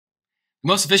The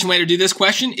most efficient way to do this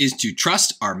question is to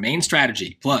trust our main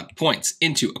strategy. Plug points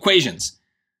into equations.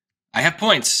 I have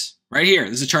points right here.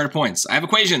 This is a chart of points. I have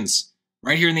equations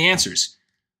right here in the answers.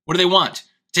 What do they want?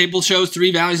 The table shows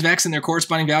 3 values of x and their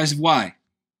corresponding values of y.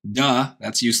 Duh,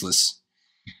 that's useless.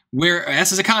 Where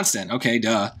s is a constant. Okay,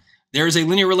 duh. There is a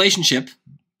linear relationship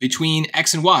between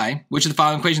x and y. Which of the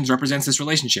following equations represents this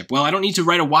relationship? Well, I don't need to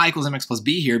write a y equals mx plus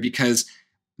b here because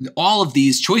all of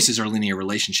these choices are linear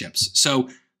relationships. So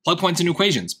plug points into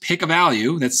equations. Pick a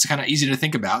value that's kind of easy to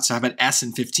think about. So how about s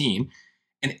and 15?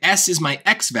 And s is my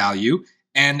x value,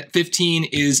 and 15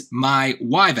 is my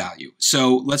y value.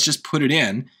 So let's just put it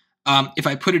in. If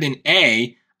I put it in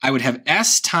A, I would have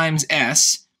s times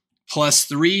s plus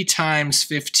 3 times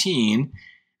 15. And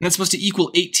that's supposed to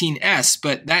equal 18s,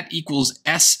 but that equals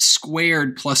s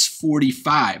squared plus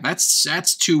 45.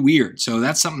 That's too weird.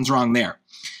 So something's wrong there.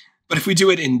 But if we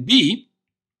do it in B,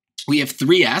 we have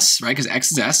 3s, right, because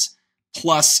x is s,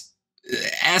 plus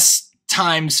s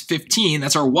times 15,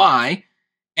 that's our y.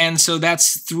 And so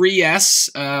that's 3s,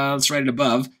 let's write it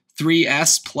above,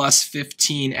 3s plus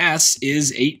 15s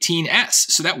is 18s.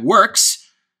 So that works,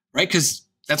 right, because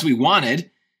that's what we wanted.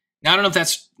 Now, I don't know if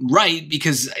that's right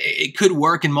because it could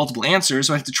work in multiple answers,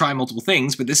 so I have to try multiple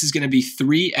things, but this is going to be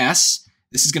 3s.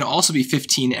 This is going to also be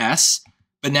 15s,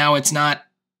 but now it's not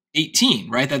 18,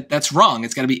 right? That's wrong.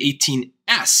 It's got to be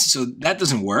 18s, so that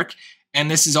doesn't work. And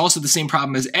this is also the same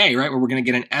problem as A, right, where we're going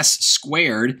to get an s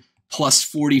squared plus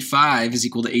 45 is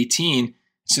equal to 18.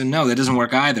 So no, that doesn't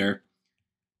work either.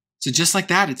 So just like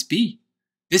that, it's B.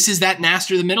 This is that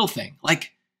master the middle thing.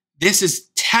 Like, this is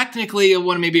technically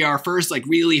one of maybe our first like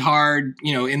really hard,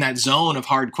 in that zone of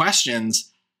hard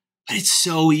questions, but it's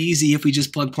so easy if we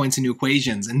just plug points into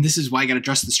equations. And this is why I got to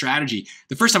trust the strategy.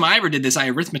 The first time I ever did this,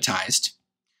 I arithmetized,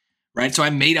 right? So I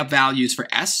made up values for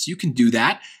s. You can do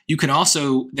that. You can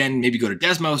also then maybe go to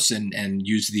Desmos and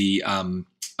use the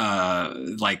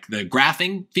like the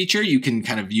graphing feature. You can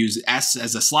kind of use s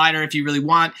as a slider if you really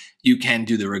want. You can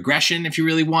do the regression if you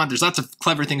really want. There's lots of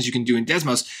clever things you can do in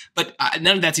Desmos, but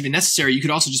none of that's even necessary. You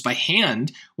could also just by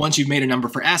hand, once you've made a number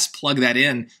for s, plug that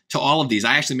in to all of these.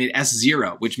 I actually made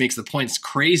s0, which makes the points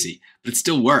crazy, but it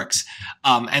still works.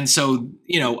 And so,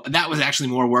 that was actually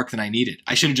more work than I needed.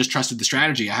 I should have just trusted the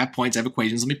strategy. I have points, I have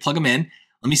equations. Let me plug them in.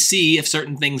 Let me see if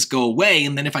certain things go away.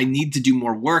 And then if I need to do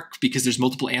more work because there's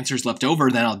multiple answers left over,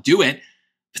 then I'll do it.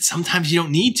 But sometimes you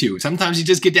don't need to. Sometimes you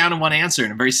just get down to one answer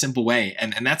in a very simple way.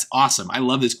 And that's awesome. I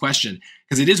love this question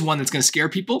because it is one that's going to scare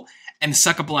people and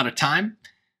suck up a lot of time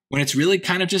when it's really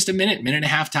kind of just a minute and a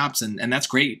half tops. And that's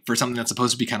great for something that's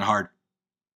supposed to be kind of hard.